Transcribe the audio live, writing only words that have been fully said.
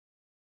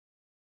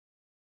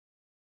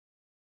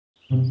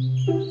Hello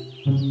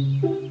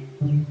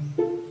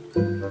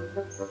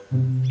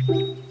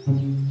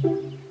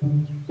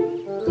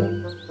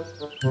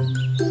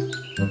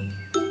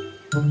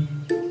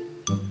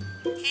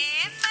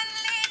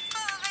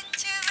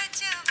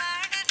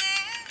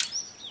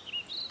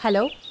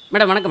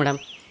madam வணக்கம் madam.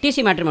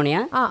 DC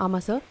மேட்ரிமோனியா?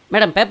 ஆமாம் sir.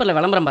 Madam பேப்பரில்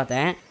விளம்பரம்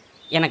பார்த்தேன்.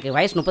 எனக்கு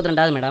வயசு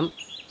 32 மேடம்.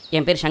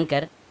 என் பேர்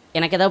சங்கர்.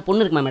 எனக்கு ஏதாவது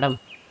பொண்ணு இருக்குமா மேடம்?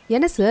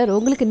 என்ன சார்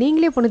உங்களுக்கு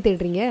நீங்களே பொண்ணு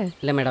தேடுறீங்க?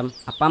 இல்லை மேடம்,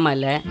 அப்பா அம்மா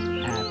இல்லை,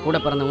 கூட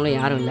பிறந்தவங்களும்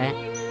யாரும் இல்லை,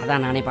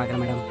 அதான் நானே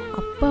பார்க்குறேன் மேடம்.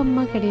 அப்பா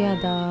அம்மா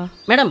கிடையாதா?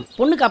 மேடம்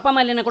பொண்ணுக்கு அப்பா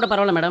அம்மா இல்லைன்னா கூட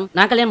பரவாயில்ல மேடம்,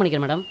 நான் கல்யாணம்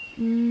பண்ணிக்கிறேன் மேடம்.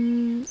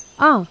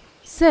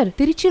 சார்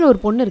திருச்சியில்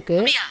ஒரு பொண்ணு இருக்கு,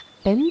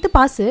 10th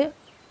பாஸு.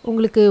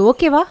 உங்களுக்கு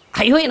ஓகேவா?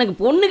 ஐயோ எனக்கு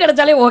பொண்ணு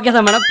கிடைச்சாலே ஓகே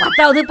தான் மேடம்.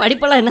 10வது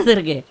படிப்பெல்லாம் என்னது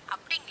இருக்கு?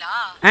 அப்படிங்களா?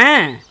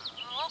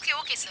 Okay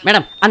okay sir.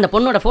 மேடம் அந்த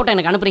பொண்ணோட ஃபோட்டோ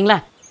எனக்கு அனுப்புறீங்களா?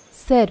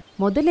 சார்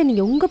முதல்ல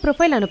நீங்கள் உங்கள்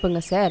ப்ரொஃபைல் அனுப்புங்க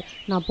சார்.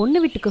 நான் பொண்ணு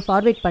வீட்டுக்கு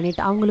ஃபார்வேர்ட்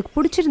பண்ணிவிட்டு அவங்களுக்கு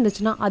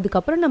பிடிச்சிருந்துச்சுன்னா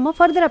அதுக்கப்புறம் நம்ம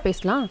ஃபர்தராக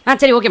பேசலாம்.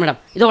 சரி ஓகே மேடம்,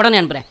 இதோ உடனே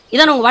அனுப்புகிறேன்.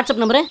 இதான் உங்கள்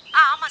வாட்ஸ்அப் நம்பரு?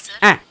 ஆமாம்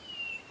சார்.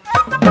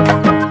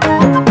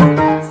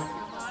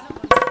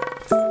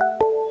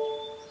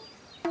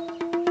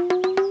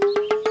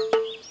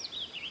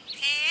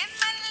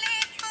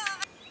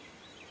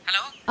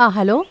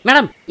 ஹலோ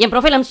மேடம் என்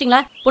ப்ரொஃபைல்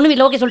அனுப்பிச்சிங்களா? பொண்ணு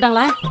வீட்டில் ஓகே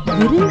சொல்லிட்டாங்களா?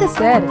 இருங்க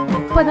சார்,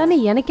 இப்போதானே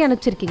எனக்கே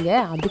அனுப்பிச்சிருக்கீங்க,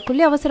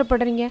 அதுக்குள்ளே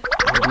அவசரப்படுறீங்க.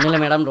 ஒன்றும் இல்லை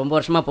மேடம், ரொம்ப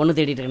வருஷமாக பொண்ணு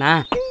தேடிட்டு இருக்கேனா,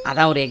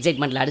 அதான் ஒரு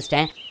எக்ஸைட்மெண்ட்டில்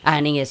அடிச்சிட்டேன்.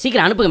 நீங்கள்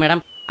சீக்கிரம் அனுப்புங்க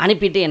மேடம்.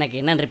 அனுப்பிட்டு எனக்கு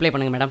என்னன்னு ரிப்ளை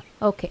பண்ணுங்க மேடம்.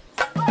 ஓகே.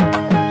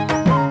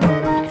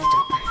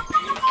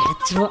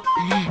 கிடைச்சிரும்.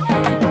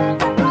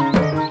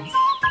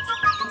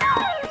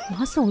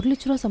 மாதம் 1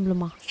 லட்ச ரூபா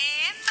சம்பளமா?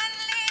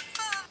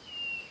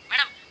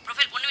 மேடம்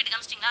ப்ரொஃபைல் பொண்ணு வீட்டுக்கு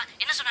அனுப்பிச்சிங்களா?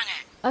 என்ன சொன்னாங்க?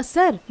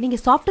 சார்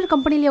நீங்கள் சாஃப்ட்வேர்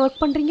கம்பெனிலேயே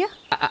ஒர்க் பண்ணுறீங்க?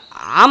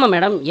 ஆமாம்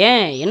மேடம்.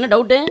 ஏன் என்ன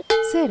டவுட்டு?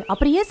 சார்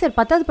அப்புறம் ஏன் சார்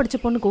 10வது படித்த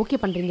பொண்ணுக்கு ஓகே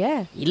பண்ணுறீங்க?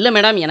 இல்லை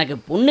மேடம், எனக்கு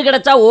பொண்ணு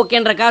கிடைச்சா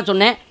ஓகேன்றக்கா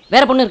சொன்னேன்.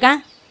 வேற பொண்ணு இருக்கா?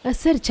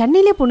 சார்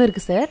சென்னையிலே பொண்ணு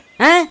இருக்கு சார்.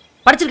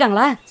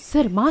 படிச்சிருக்காங்களா?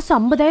 சார் மாதம்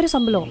 50,000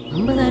 சம்பளம்.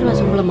 50,000 ரூபா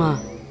சம்பளமா?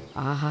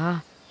 ஆஹா,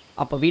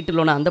 அப்போ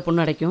வீட்டில் ஒன்று அந்த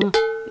பொண்ணு அடைக்கும்,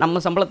 நம்ம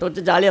சம்பளத்தை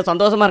வச்சு ஜாலியாக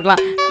சந்தோஷமா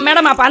இருக்கலாம்.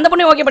 மேடம் அப்போ அந்த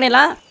பொண்ணு ஓகே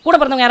பண்ணிடலாம். கூட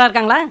பிறந்தவங்க யாரா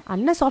இருக்காங்களா?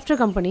 அண்ணன்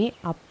சாஃப்ட்வேர் கம்பெனி,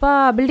 அப்பா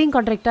பில்டிங்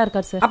கான்ட்ராக்டாக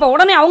இருக்கார் சார். அப்போ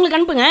உடனே அவங்களுக்கு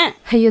அனுப்புங்க.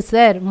 ஐயோ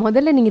சார்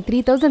முதல்ல நீங்கள்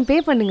 3,000 பே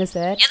பண்ணுங்க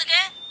சார். எதுக்கு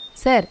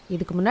சார்?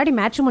 இதுக்கு முன்னாடி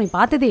மேட்ரிமோனி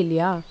பார்த்ததே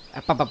இல்லையா?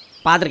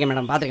 பார்த்துருக்கேன்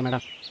மேடம், பார்த்துருக்கேன்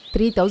மேடம்.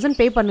 3,000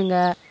 பே பண்ணுங்க.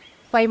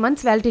 5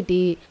 months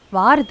வேலிடிட்டி,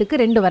 வாரத்துக்கு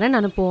 2 வரன்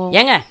அனுப்புவோம்.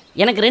 ஏங்க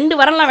எனக்கு 2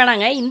 வரன்லாம்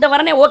வேணாங்க, இந்த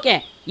வரனே ஓகே.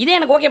 இதே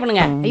எனக்கு ஓகே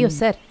பண்ணுங்க. ஐயோ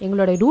சார்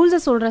எங்களோட ரூல்ஸை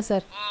சொல்கிறேன்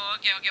சார்.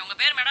 Okay okay. உங்கள்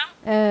பேர் மேடம்?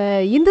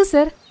 இந்து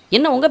சார்.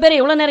 என்ன உங்கள் பேர்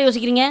எவ்வளோ நேரம்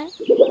யோசிக்கிறீங்க?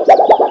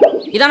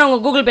 இதானே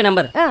உங்கள் கூகுள் பே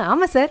நம்பர்?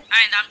 ஆமாம் சார்.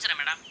 இந்த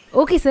அனுப்பிச்சிடுறேன் மேடம்.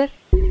 Okay sir.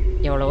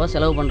 எவ்வளவோ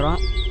செலவு பண்ணுறோம்,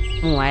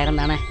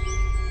 3000 தானே.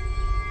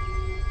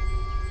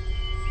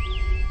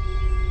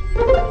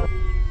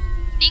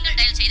 நீங்கள்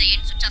டயல் செய்த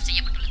எண் சுவிட்ச் ஆஃப்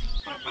செய்யப்பட்டுள்ளது.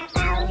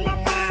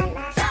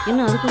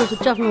 என்ன அதுக்குள்ள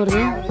சுவிட்ச் ஆஃப்னு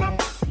வருது?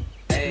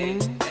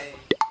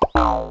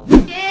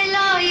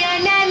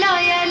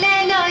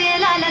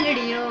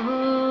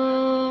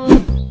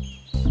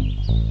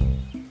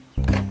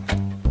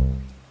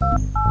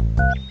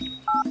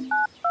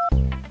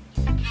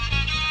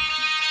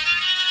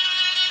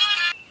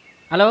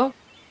 Hello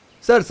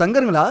sir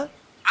சங்கருங்களா?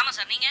 ஆமாம்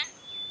சார். நீங்கள்?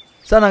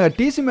 சார் நாங்கள்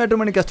டிசி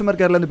மேட்ரிமோனி கஸ்டமர்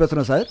கேர்லேருந்து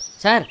பேசுகிறோம் சார்.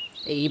 சார்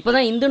இப்போ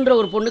தான் இந்துன்ற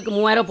ஒரு பொண்ணுக்கு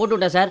 3000 போட்டு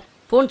விட்டேன் சார்.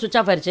 ஃபோன் சுவிட்ச்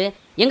ஆஃப் ஆயிடுச்சு.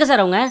 எங்கே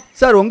சார் அவங்க?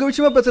 சார் உங்கள்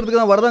விஷயமா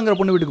பேசுகிறதுக்கு தான் வரதாங்கிற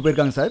பொண்ணு வீட்டுக்கு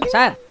போயிருக்காங்க சார்.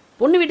 சார்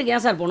பொண்ணு வீட்டுக்கு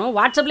ஏன் சார் போகணும்?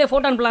 வாட்ஸ்அப்லேயே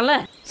ஃபோட்டோ அனுப்பலாம்ல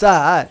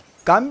சார்.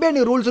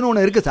 கம்பெனி ரூல்ஸ்னு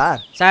ஒன்று இருக்குது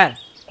சார். சார்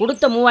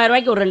கொடுத்த 3000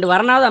 ரூபாய்க்கு ஒரு 2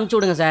 வரனாவது அனுப்பிச்சி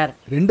விடுங்க சார்.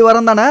 2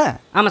 வாரம் தானே?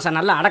 ஆமாம் சார்,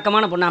 நல்ல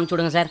அடக்கமான பொண்ணை அனுப்பிச்சி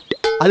விடுங்க சார்.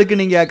 அதுக்கு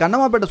நீங்கள்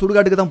கண்ணமாப்பேட்டை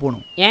சுடுகாட்டுக்கு தான்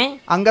போகணும். ஏன்?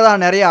 அங்கே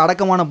தான் நிறைய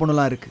அடக்கமான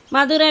பொண்ணுலாம் இருக்குது.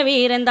 மதுரை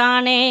வீரன்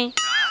தானே.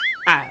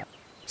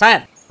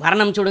 சார்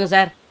வரணும் அனுப்பிச்சி விடுங்க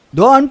சார்.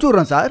 தோ அனுப்பிச்சி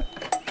விட்றேன் சார்.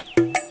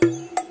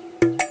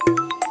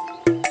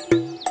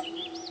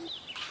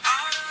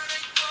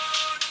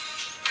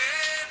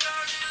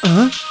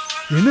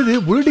 என்னது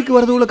புல்லட்டிக்கு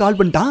வரதுக்குள்ள கால்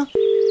பண்ணிட்டான்?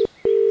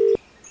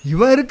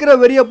 இவன் இருக்கிற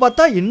வெறியை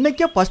பார்த்தா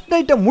இன்னைக்கே ஃபர்ஸ்ட்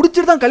நைட்டை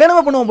முடிச்சுட்டு தான்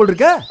கல்யாணமே பண்ணுவான் போல்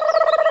இருக்க.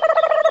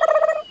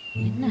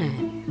 என்ன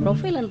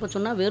ப்ரொஃபைல் அனுப்ப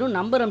சொன்னா வெறும்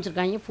நம்பர்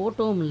அனுப்பிச்சிருக்காங்க,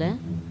 ஃபோட்டோவும் இல்லை.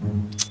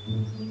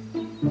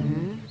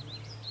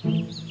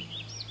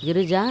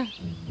 கிரிஜா,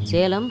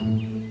 சேலம்,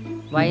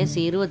 வயசு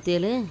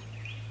 27,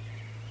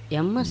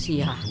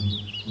 எம்எஸ்சியா?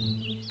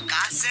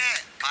 காசு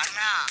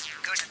பணம்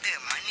கொடுத்து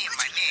மணி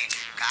மணி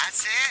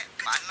காசு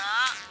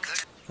பணம்.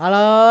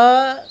 ஹலோ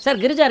சார்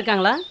கிரிஜா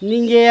இருக்காங்களா?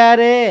 நீங்கள்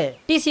யார்?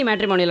 டிசி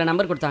மேட்ரிமோனியில்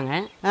நம்பர் கொடுத்தாங்க.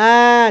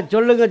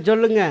 சொல்லுங்க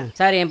சொல்லுங்க.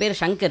 சார் என் பேர்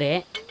சங்கர்,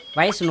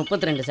 வயசு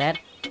 32 சார்.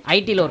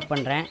 ஐடியில் ஒர்க்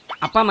பண்ணுறேன்.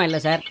 அப்பா அம்மா இல்லை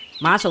சார்.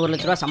 மாதம் 1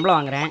 லட்ச ரூபா சம்பளம்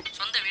வாங்குறேன்.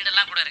 சொந்த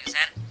வீடெல்லாம் கூட இருக்குது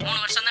சார். 3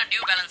 வருஷம் தான்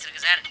டியூ பேலன்ஸ்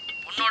இருக்குது சார்.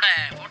 பொண்ணோட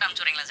ஃபோட்டோ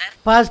அனுப்பிச்சு விட்றீங்களா சார்?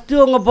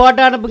 ஃபஸ்ட்டு உங்கள்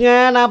ஃபோட்டோ அனுப்புங்க,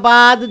 நான்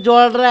பார்த்து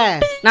சொல்கிறேன்.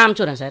 நான்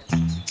அனுப்பிச்சு விட்றேன் sir.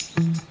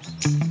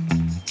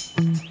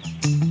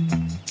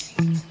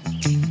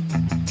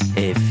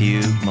 A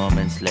few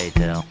moments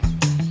later.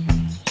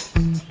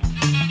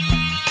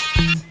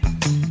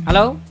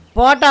 Hello,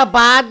 photo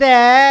பார்த்து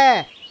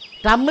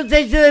டம்மு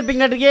சைஸ்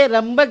இருப்பீங்கட்டுக்கு,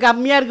 ரொம்ப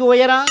கம்மியாக இருக்குது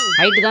உயரம்.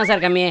 ஹைட்டு தான்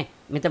சார் கம்மியே,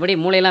 மித்தபடி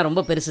மூளையெல்லாம்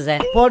ரொம்ப பெருசு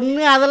சார்.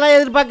 பொண்ணு அதெல்லாம்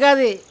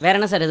எதிர்பார்க்காது. வேற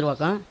என்ன சார்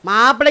எதிர்பார்க்கும்?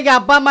 மாப்பிள்ளைக்கு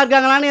அப்பா அம்மா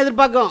இருக்காங்களான்னு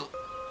எதிர்பார்க்கும்.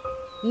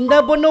 இந்த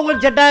பொண்ணு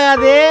உங்களுக்கு செட்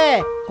ஆகாது.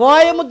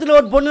 கோயம்புத்தூர்ல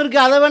ஒரு பொண்ணு இருக்கு,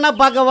 அதை வேணா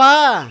பார்க்கவா?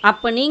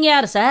 அப்ப நீங்க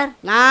யார் சார்?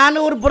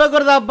 நானும் ஒரு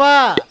புரோக்கர் தான்ப்பா.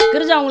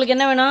 கிருஜா உங்களுக்கு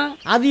என்ன வேணும்?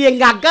 அது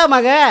எங்க அக்கா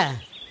மக.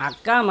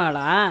 அக்கா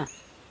மாடா?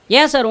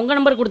 ஏன் சார் உங்க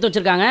நம்பர் கொடுத்து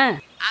வச்சிருக்காங்க?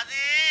 அது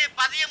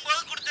பதியம்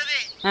போது கொடுத்தது.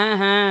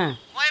 ஆஹா.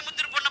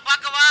 கோயம்புத்தூர் பொண்ணை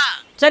பார்க்கவா?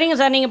 சரிங்க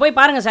சார், நீங்க போய்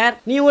பாருங்க சார்.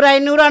 நீ ஒரு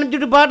 500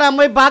 அனுப்பிச்சுட்டுப்பா, நான்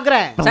போய்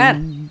பார்க்குறேன். சார்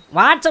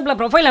வாட்ஸ்அப்பில்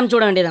ப்ரொஃபைல் அனுப்பிச்சு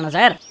விட வேண்டியதானே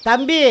சார்?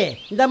 தம்பி,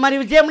 இந்த மாதிரி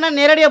விஷயம்னா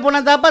நேரடியாக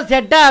போனால் தாப்பா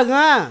செட்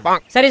ஆகும்.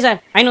 சரி சார்,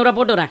 500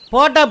 போட்டு விட்றேன்.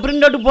 போட்டோ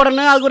பிரிண்ட் அவுட்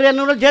போடணும், அதுக்கு ஒரு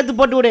 200 சேர்த்து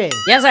போட்டு விடு.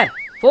 ஏன் சார்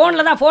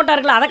ஃபோனில் தான் ஃபோட்டோ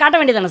இருக்குல்ல, அதை காட்ட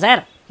வேண்டியதானே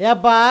சார்?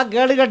 ஏப்பா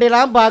கேடு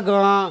கட்டையெல்லாம்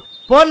பார்க்கும்,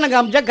 ஃபோனில்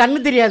காமிச்சா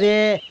கண்ணு தெரியாது,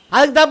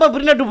 அதுக்கு தாப்பா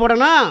பிரிண்ட் அவுட்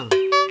போடணும்.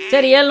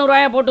 சரி 700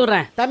 ரூபாயா போட்டு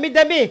விட்றேன்.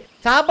 தம்பி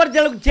சாப்பாடு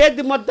செலவுக்கு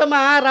சேர்த்து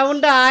மொத்தமாக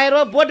ரவுண்டாக 1000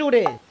 ரூபா போட்டு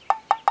விடு.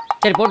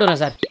 சரி போட்டு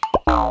விட்றேன் சார்.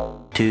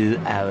 2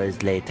 hours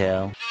later.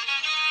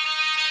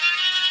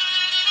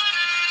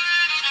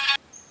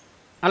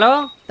 ஹலோ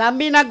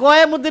தம்பி, நான்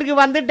கோயம்புத்தூருக்கு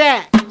வந்துட்டேன்.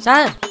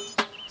 சார்,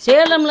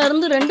 சேலம்ல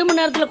இருந்து 2 மணி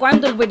நேரத்தில்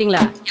கோயம்புத்தூருக்கு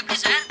போயிட்டீங்களா? எப்படி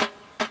சார்?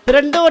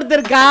 ஃப்ரெண்டு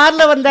ஒருத்தர்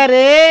காரில்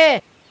வந்தார்,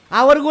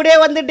 அவர் கூட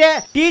வந்துட்டேன்.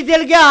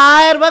 டீச்சலுக்கே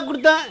 1000 ரூபா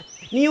கொடுத்தேன்,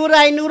 நீ ஒரு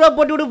 500 ரூபா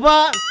போட்டு விடுப்பா.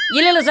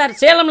 இல்லை சார்,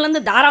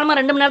 சேலம்லேருந்து தாராளமாக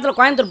 2 மணி நேரத்தில்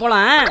கோயம்புத்தூர்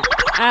போகலாம்.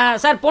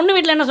 சார் பொண்ணு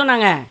வீட்டில் என்ன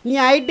சொன்னாங்க? நீ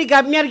ஐடி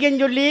கம்மியாக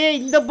இருக்கேன்னு சொல்லி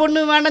இந்த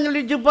பொண்ணு வேண்டாம்னு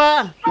சொல்லிடுச்சுப்பா.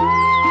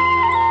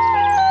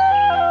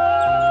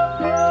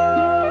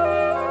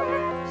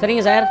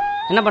 சரிங்க சார்,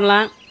 என்ன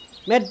பண்ணலாம்?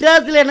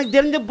 மெட்ராஸில் எனக்கு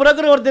தெரிஞ்ச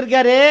புரோக்கர் ஒருத்தர்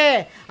இருக்காரு,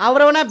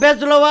 அவரை வேணா பேச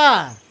சொல்லவா?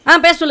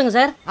 பேச சொல்லுங்க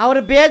சார். அவர்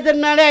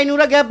பேசுறதுனாலே 500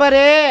 ரூபா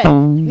கேட்பாரு,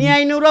 நீ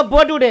 500 ரூபா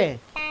போட்டு விடு.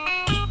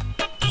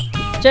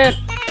 சரி.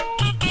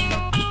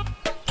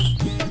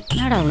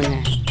 என்னடா அவனுங்க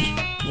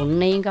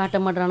உன்னையும் காட்ட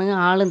மாட்டானுங்க,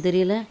 ஆளும்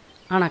தெரியல,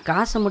 ஆனால்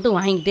காசை மட்டும்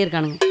வாங்கிக்கிட்டே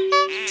இருக்கானுங்க.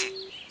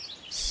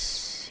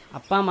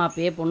 அப்பா அம்மா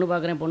அப்பயே பொண்ணு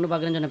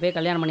பார்க்குறேன்னு சொன்னப்பே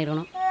கல்யாணம்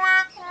பண்ணிடணும்.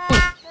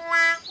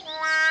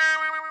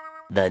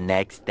 The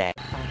next day.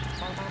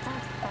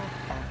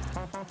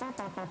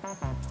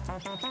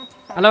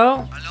 Hello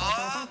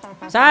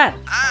sir,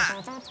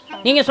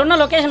 நீங்கள் சொன்ன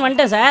லொக்கேஷன்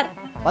வந்துட்டேன் சார்.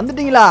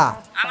 வந்துட்டீங்களா?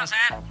 ஆமாம்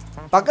சார்.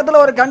 பக்கத்துல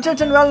ஒரு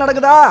கன்ஸ்ட்ரக்ஷன் வேலை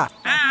நடக்குதா?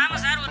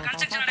 ஆமாம் சார், ஒரு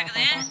கன்ஸ்ட்ரக்ஷன்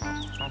நடக்குது.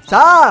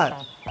 சார்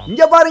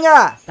இங்க பாருங்க.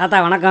 தாத்தா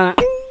வணக்கம்.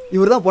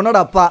 இவர் தான் பொண்ணோட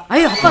அப்பா.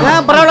 ஐயோ அப்பா.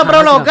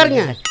 பரவாயில்ல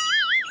உட்காருங்க.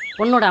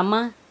 பொண்ணோட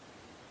அம்மா?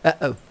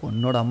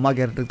 பொண்ணோட அம்மா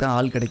கேரக்டருக்கு தான்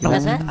ஆள் கிடைக்கும்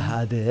என்ன சார்?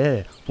 அது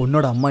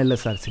பொண்ணோட அம்மா இல்லை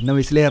சார், சின்ன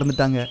வயசுலேயே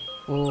இறந்துட்டாங்க.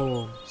 ஓ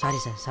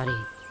சாரி சார், சாரி.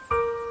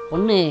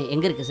 பொண்ணு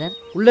எங்கே இருக்குது சார்?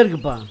 உள்ளே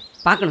இருக்குப்பா.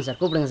 பார்க்கணும் சார்,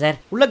 கூப்பிடுங்க சார்.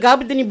 உள்ள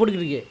காப்பி தண்ணி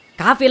போட்டுக்கிட்டு இருக்கு.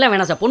 காஃபியெல்லாம்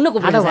வேணாம் சார், பொண்ணு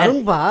கூப்பிடுங்க சார்.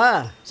 வரும்பா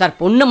சார்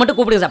பொண்ணை மட்டும்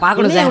கூப்பிடுங்க சார்,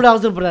 பார்க்கணும் சார். இவ்வளோ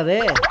அவசரப்படுறாரு?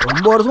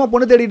 ரொம்ப வருஷமா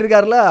பொண்ணு தேடிட்டு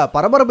இருக்காருல,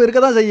 பரபரப்பு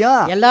இருக்க தான்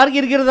செய்யும்.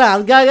 எல்லாருக்கும் இருக்கிறதா,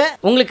 அதுக்காக.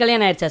 உங்களுக்கு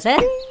கல்யாணம் ஆயிடுச்சா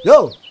சார்? யோ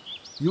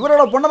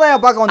இவரோட பொண்ணை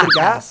தான் பார்க்க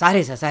வந்திருக்கா.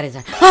 Sorry sir, sorry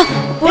sir.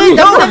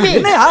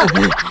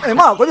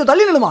 என்னையா கொஞ்சம்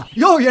தள்ளி நிலுமா.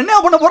 யோ என்னையா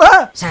பண்ண போற?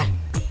 சார்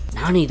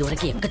நானும் இது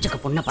வரைக்கும் எக்கச்சக்க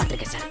பொண்ணை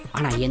பார்த்துருக்கேன் சார்,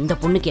 ஆனால் எந்த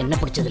பொண்ணுக்கு என்ன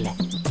பிடிச்சதில்ல.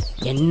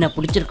 என்ன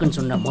பிடிச்சிருக்குன்னு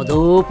சொன்ன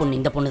பொண்ணு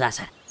இந்த பொண்ணு தான்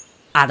சார்.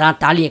 அதான்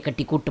தாலியை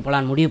கட்டி கூட்டு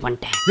போலான்னு முடிவு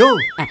பண்ணிட்டேன். யோ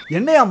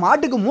என்னையா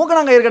மாட்டுக்கு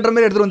மூக்கணாங்கயிறு கட்டுற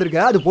மாதிரி எடுத்துட்டு வந்திருக்க?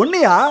 அது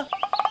பொண்ணையா?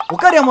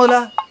 உட்காரியா முதல்ல.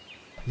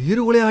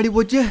 ஈருகுலையே ஆடி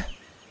போச்சு.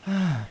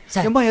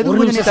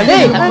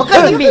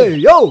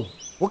 யோ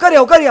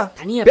உட்காரியா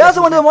தனியா பேச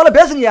வேண்டியது முதல்ல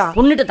பேசுங்கயா.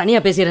 பொண்ணுகிட்ட தனியா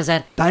பேசுறேன்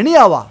சார்.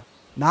 தனியாவா?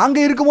 நாங்க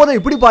இருக்கும் போது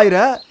இப்படி பாயிர,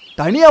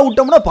 தனியா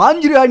விட்டோம்னா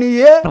பாஞ்சிரியா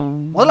நீயே.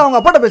 முதல்ல அவங்க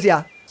அப்பாட்ட பேசியா.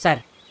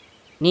 சார்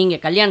நீங்க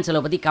கல்யாண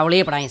செலவை பத்தி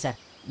கவலையே படாதீங்க சார்,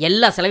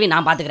 எல்லா செலவையும்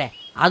நான் பாத்துக்கிறேன்.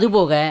 அது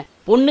போக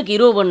பொண்ணுக்கு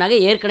 20 பவுன் நகை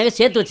ஏற்கனவே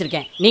சேர்த்து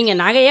வச்சிருக்கேன், நீங்க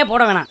நகையே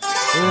போட வேணாம்.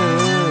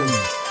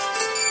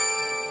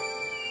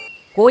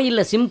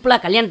 கோயிலில் சிம்பிளா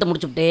கல்யாணத்தை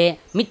முடிச்சுட்டு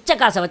மிச்ச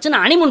காசை வச்சு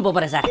நான் ஹனிமூன்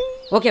போறேன் சார்.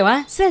 ஓகேவா?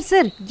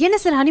 சார் என்ன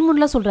சார்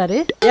ஹனிமூன்லாம் சொல்றாரு?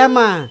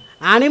 ஏமா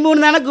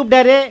ஹனிமூன் தானே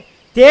கூப்பிட்டாரு,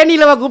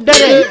 தேனியிலவா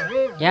கூப்பிட்டாரு?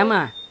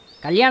 ஏமா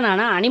கல்யாணம்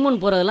ஆனால்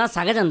ஹனிமூன் போகிறதுலாம்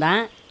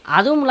சகஜம்தான்,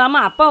 அதுவும்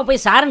இல்லாமல் அப்பாவை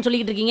போய் சாருன்னு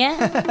சொல்லிக்கிட்டு இருக்கீங்க.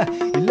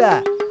 இல்ல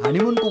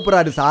ஹனிமூன்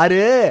கூப்பிடுறாரு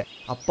சாரு,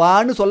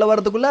 அப்பான்னு சொல்ல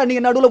வரதுக்குள்ள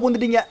நீங்க நடுவில்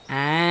பூந்துட்டீங்க.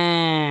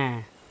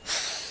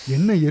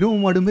 என்ன எருவு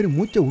மாடு மாதிரி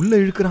மூச்சை உள்ள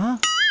இழுக்கிறான்.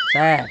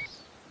 சார்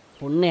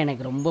பொண்ணு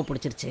எனக்கு ரொம்ப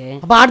பிடிச்சிருச்சு.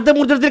 அப்போ அடுத்த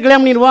முகூர்த்தத்தில்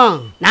கல்யாணம் பண்ணிடுவான்.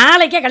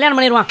 நாளைக்கே கல்யாணம்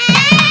பண்ணிடுவான்.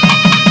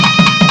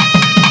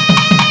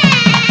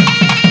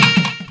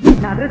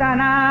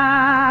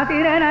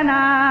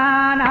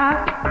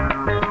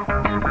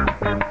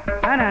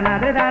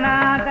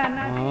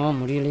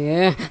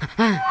 முடியலையே.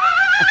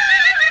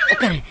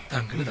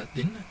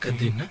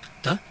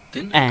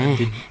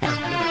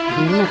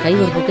 என்ன கை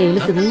ஒரு பக்கம்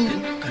இழுக்குது,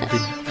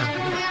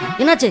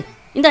 என்னாச்சு?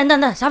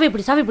 இந்த சாவி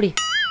பிடி.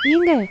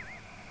 ஏங்க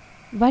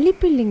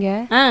வலிப்பு இல்லைங்க,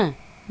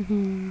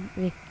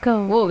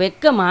 வெக்கம். ஓ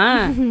வெக்கமா?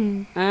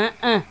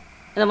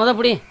 இதை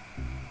பிடி.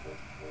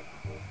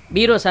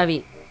 பீரோ சாவி,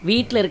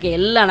 வீட்டில் இருக்க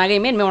எல்லா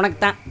நகையுமே இனிமேல் உனக்கு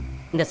தான்.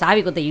 இந்த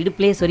சாவி கொத்த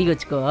இடுப்புலேயே சொருகி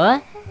வச்சுக்கோ.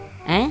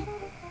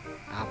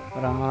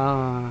 அப்புறம்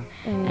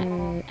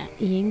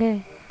ஏங்க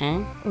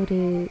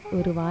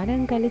ஒரு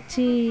வாரம்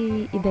கழிச்சு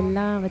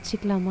இதெல்லாம்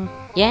வச்சுக்கலாமா?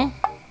 ஏன்?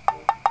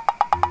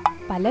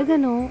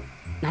 பழகணும்.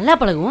 நல்லா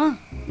பழகுவோம்.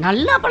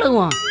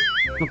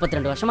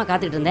 32 வருஷமா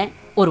காத்துக்கிட்டு இருந்தேன்,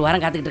 ஒரு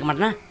வாரம் காத்துக்கிட்டு இருக்க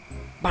மாட்டேனா?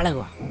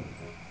 பழகுவோம்.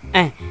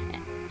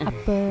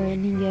 அப்போ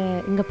நீங்க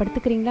இங்க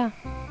படுத்துக்கிறீங்களா?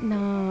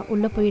 நான்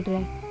உள்ள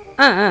போயிடுறேன்.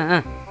 ஆ ஆ ஆ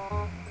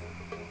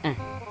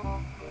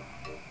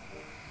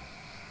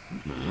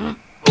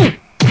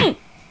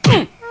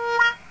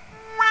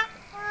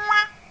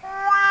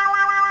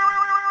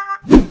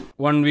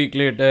 1 week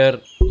later.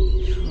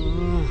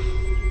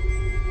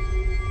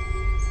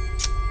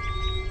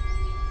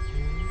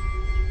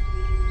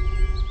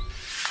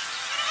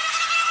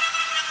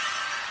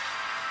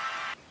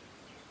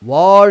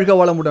 வாழ்க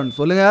வளமுடன்.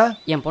 சொல்லுங்க.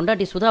 என்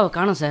பொண்டாட்டி சுதாவை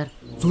காணோம் சார்.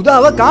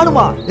 சுதாவை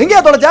காணுமா?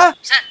 எங்கயா தொலைச்சா?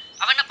 சார்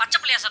அவ என்ன பச்சை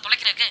புள்ளையா சார்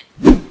தொலைக்கிறதுக்கு?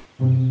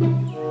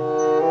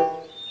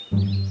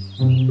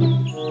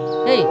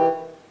 ஏய்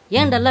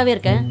ஏன் டல்லாவே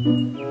இருக்க?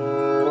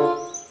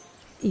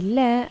 இல்ல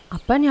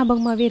அப்பா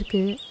ஞாபகமாவே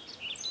இருக்கு.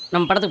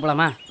 நம்ம படத்துக்கு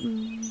போலாமா?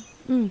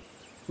 ம்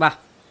வா.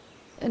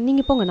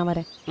 நீங்க போங்க, நான்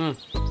வரேன். ம்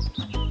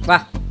வா.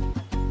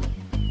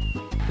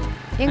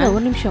 ஏங்க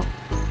ஒரு நிமிஷம்.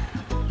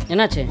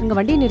 என்னாச்சு? உங்க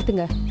வண்டியை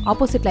நிறுத்துங்க.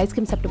 ஆப்போசிட்ல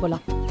ஐஸ்கிரீம் சாப்பிட்டு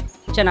போலாம்.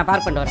 சரி நான்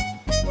பார்க் பண்ணிட்டு வரேன்.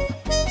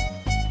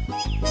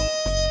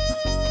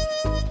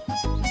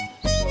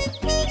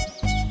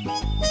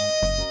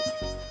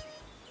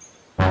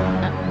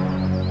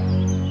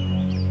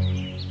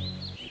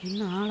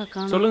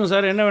 சொல்லுங்க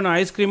சார், என்ன வேணும்?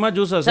 ஐஸ்கிரீமா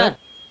ஜூஸா சார்?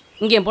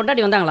 இங்கே என்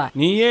பொண்டாட்டி வந்தாங்களா?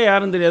 நீயே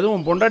யாரும் தெரியாது,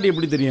 உன் பொண்டாட்டி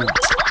எப்படி தெரியும்?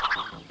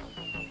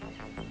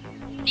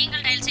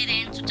 நீங்கள் டயல் செய்த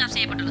எண் சுவிட்ச் ஆஃப்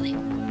செய்யப்பட்டுள்ளது.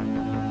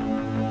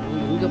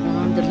 எங்க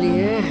போனான்னு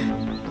தெரியலையே.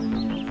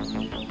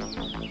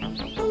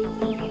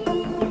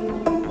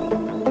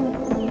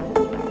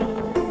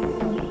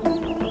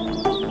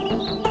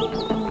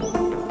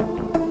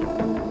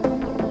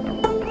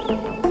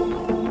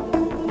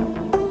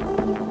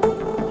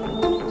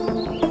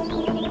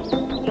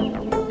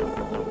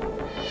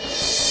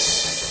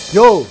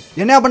 யோ,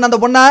 என்ன பண்ண அந்த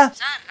பொண்ண?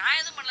 சார் நான்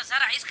எதுவும் பண்ணல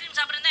சார். ஐஸ்கிரீம்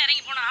சாப்பிட்றதா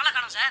இறங்கி போன ஆளை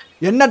காணோம் சார்.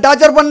 என்ன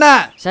டார்ச்சர் பண்ண?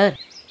 சார்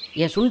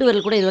என் சுண்டு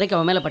விரல் கூட இது வரைக்கும்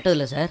அவன் மேலே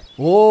பட்டதில்லை சார்.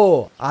 ஓ,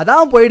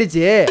 அதான்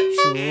போயிடுச்சு.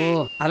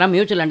 ஓ அதெல்லாம்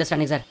மியூச்சுவல்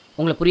அண்டர்ஸ்டாண்டிங் சார்.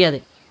 உங்களுக்கு புரியாது.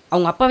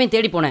 அவங்க அப்பாவையும்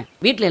தேடி போனேன்,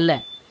 வீட்டில் இல்லை.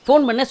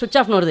 ஃபோன் பண்ண சுவிட்ச்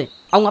ஆஃப்னு வருது.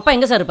 அவங்க அப்பா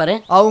எங்கே சார் இருப்பாரு?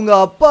 அவங்க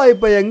அப்பா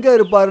இப்போ எங்கே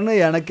இருப்பாருன்னு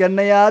எனக்கு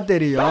என்னையா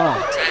தெரியும்?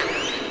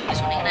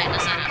 சொன்னீங்கன்னா என்ன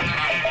சார்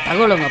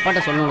தகவல் அவங்க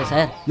அப்பாட்ட சொல்லணும்ல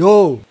சார். யோ,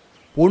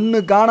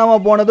 பொண்ணு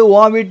காணாமல் போனது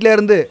உன் வீட்டில்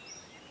இருந்து.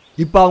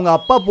 இப்போ அவங்க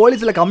அப்பா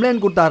போலீஸில்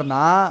கம்ப்ளைண்ட்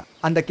கொடுத்தாருன்னா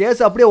அந்த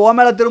கேஸ் அப்படியே ஓ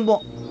மேலே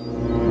திரும்பும்.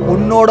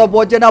 பொண்ணோட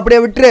போச்சேன்னு அப்படியே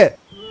விட்டுரு.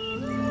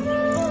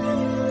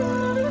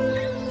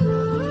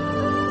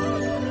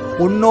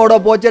 பொண்ணோட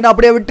போச்சேன்னு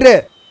அப்படியே விட்டுரு.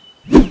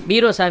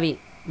 பீரோ சாவி,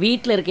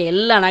 வீட்டில் இருக்க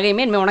எல்லா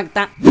நகையுமே இனிமேல் உனக்கு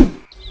தான்.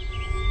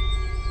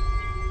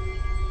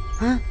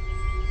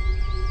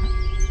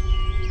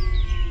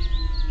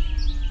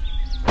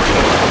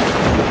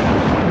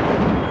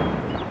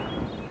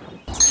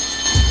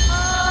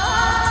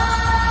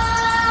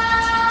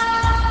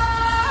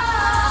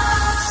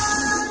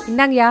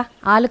 இந்தாங்கய்யா,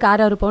 ஆளுக்கு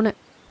 6 பவுனு.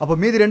 அப்போ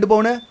மீதி 2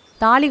 பவுனு?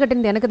 தாலி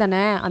கட்டினது எனக்கு தானே,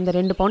 அந்த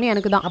 2 பவுன்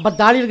எனக்கு தான். அப்போ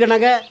தாலி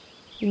இருக்கனாங்க?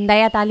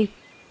 இந்தாயா தாலி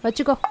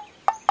வச்சுக்கோ.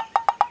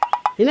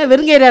 என்ன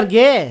வெறுங்கையா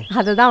இருக்கு?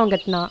 அதை தான் அவன்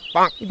கட்டினா.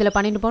 இதில்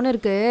 12 பவுன்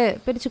இருக்கு,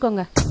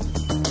 பிரிச்சுக்கோங்க.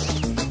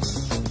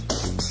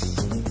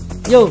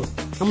 யோ,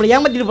 நம்மளை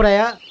ஏமாத்திட்டு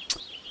போறாயா?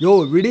 யோ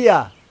விடியா,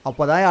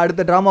 அப்போதான்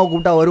அடுத்த ட்ராமாவை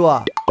கூப்பிட்டா வருவா.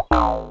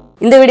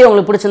 இந்த வீடியோ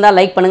உங்களுக்கு பிடிச்சிருந்தா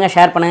லைக் பண்ணுங்கள்,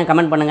 ஷேர் பண்ணுங்கள்,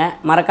 கமெண்ட் பண்ணுங்கள்.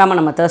 மறக்காமல்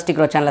நம்ம Thirsty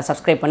Crow சேனலை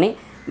சப்ஸ்கிரைப் பண்ணி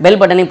பெல்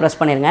பட்டனையும் ப்ரெஸ்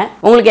பண்ணிடுங்க.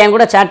 உங்களுக்கு என்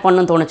கூட சேட்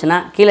பண்ணணும்னு தோணுச்சுன்னா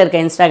கீழே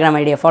இருக்க இன்ஸ்டாகிராம்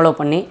ஐடியை ஃபாலோ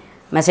பண்ணி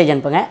மெசேஜ்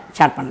அனுப்புங்க,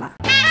 சேட் பண்ணலாம்.